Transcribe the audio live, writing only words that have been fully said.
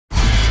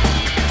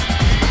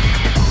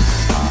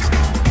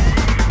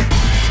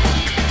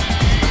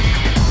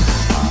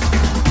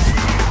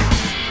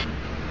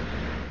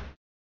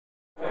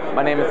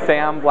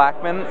Sam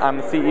Blackman. I'm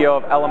the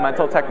CEO of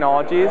Untitled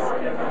Technologies.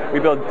 We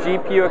build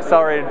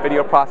GPU-accelerated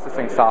video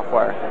processing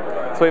software.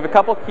 So we have a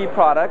couple key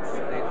products.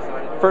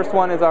 First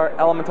one is our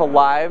Elemental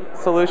Live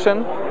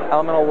solution.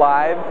 Elemental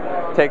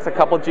Live takes a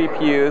couple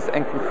GPUs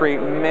and can create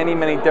many,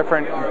 many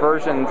different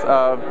versions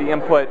of the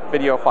input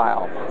video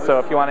file. So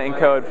if you want to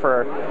encode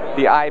for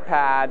the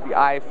iPad, the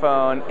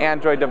iPhone,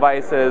 Android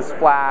devices,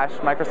 Flash,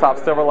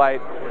 Microsoft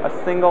Silverlight,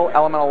 a single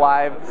Elemental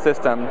Live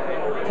system,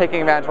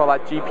 taking advantage of all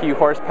that GPU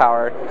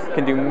horsepower,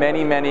 can do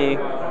many, many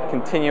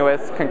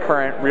continuous,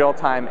 concurrent,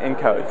 real-time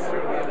encodes.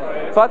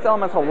 So that's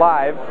Elemental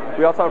Live.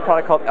 We also have a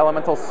product called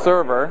Elemental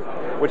Server,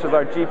 which is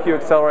our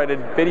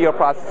GPU-accelerated video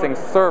processing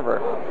server.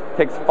 It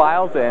takes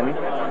files in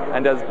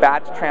and does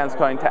batch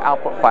transcoding to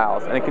output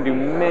files, and it can do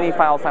many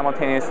files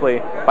simultaneously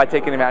by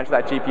taking advantage of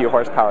that GPU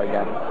horsepower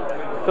again.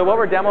 So what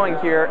we're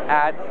demoing here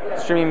at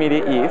Streaming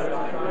Media East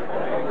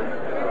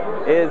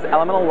is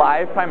Elemental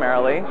Live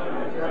primarily.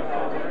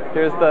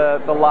 Here's the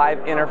live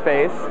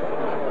interface.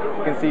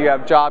 You can see you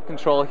have job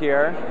control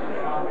here.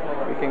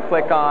 You can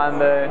click on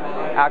the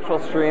actual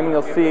stream and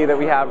you'll see that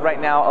we have right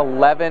now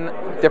 11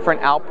 different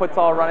outputs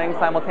all running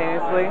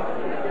simultaneously.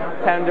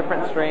 10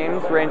 different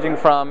streams ranging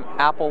from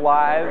Apple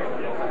Live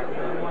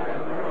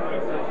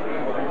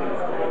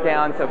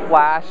down to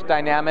Flash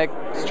dynamic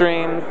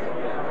streams,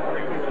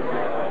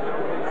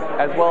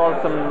 as well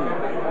as some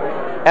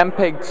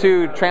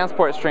MPEG-2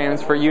 transport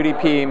streams for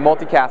UDP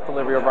multicast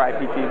delivery over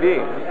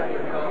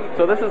IPTV.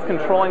 So this is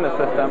controlling the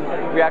system.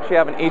 We actually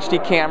have an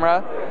HD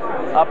camera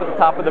up at the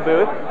top of the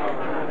booth,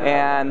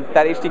 and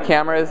that HD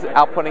camera is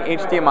outputting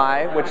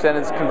HDMI, which then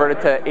is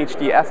converted to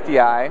HD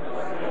SDI.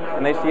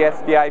 And the HD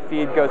SDI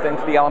feed goes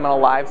into the Elemental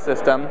Live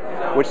system,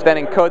 which then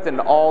encodes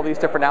into all these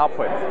different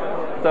outputs.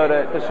 So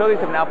to show these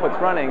different outputs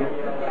running,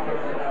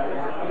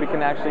 we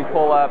can actually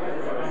pull up.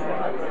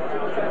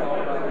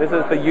 This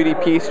is the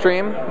UDP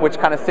stream, which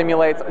kind of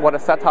simulates what a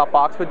set-top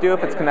box would do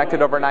if it's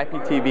connected over an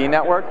IPTV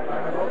network.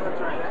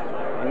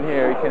 And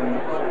here you can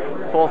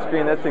full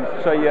screen this to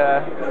show you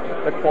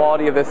the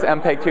quality of this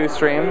MPEG-2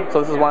 stream.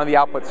 So this is one of the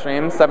output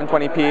streams,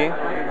 720p,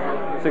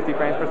 60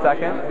 frames per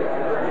second.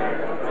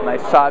 It's a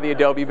nice shot of the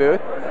Adobe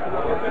booth.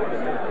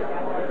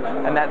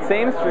 And that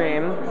same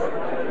stream,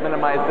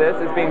 minimize this,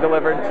 is being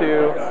delivered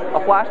to a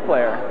Flash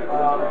player.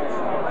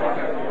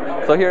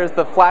 So here's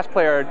the Flash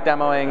player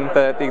demoing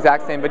the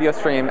exact same video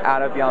stream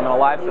out of the Elemental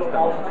Live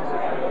system.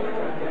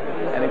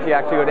 And if you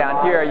actually go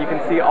down here, you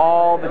can see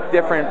all the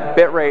different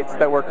bit rates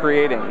that we're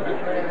creating.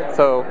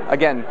 So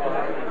again,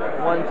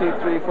 1, 2,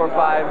 3, 4,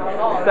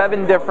 5,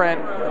 7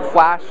 different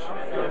Flash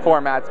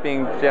formats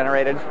being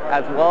generated,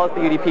 as well as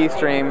the UDP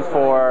stream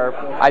for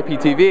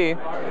IPTV.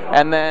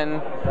 And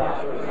then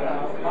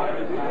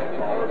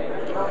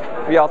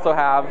we also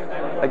have,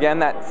 again,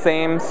 that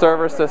same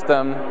server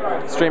system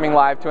streaming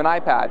live to an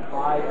iPad.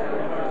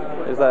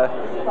 There's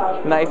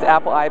a nice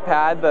Apple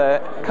iPad.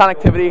 The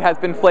connectivity has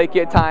been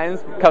flaky at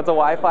times because of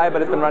Wi-Fi,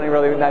 but it's been running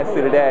really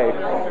nicely today.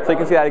 So you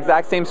can see that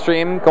exact same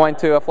stream going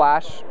to a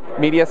Flash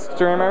media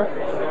streamer,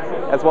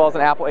 as well as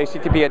an Apple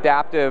HTTP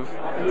adaptive,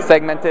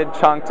 segmented,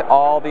 chunked,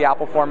 all the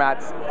Apple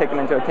formats taken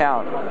into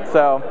account.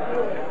 So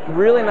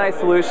really nice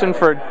solution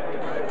for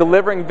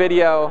delivering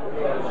video,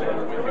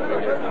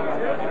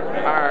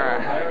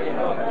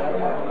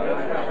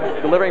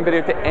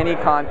 to any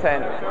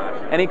content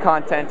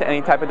to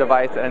any type of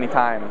device at any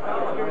time.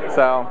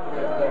 So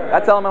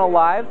that's Elemental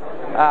Live.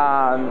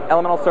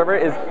 Elemental Server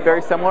is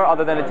very similar,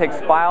 other than it takes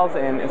files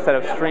in instead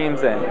of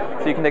streams in.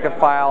 So you can take a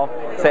file,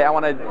 say I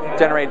want to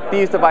generate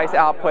these device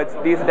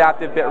outputs, these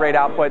adaptive bitrate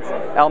outputs.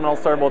 Elemental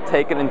Server will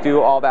take it and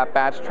do all that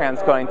batch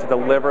transcoding to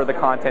deliver the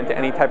content to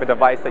any type of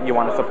device that you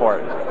want to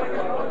support.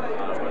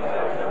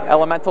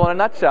 Elemental in a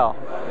nutshell.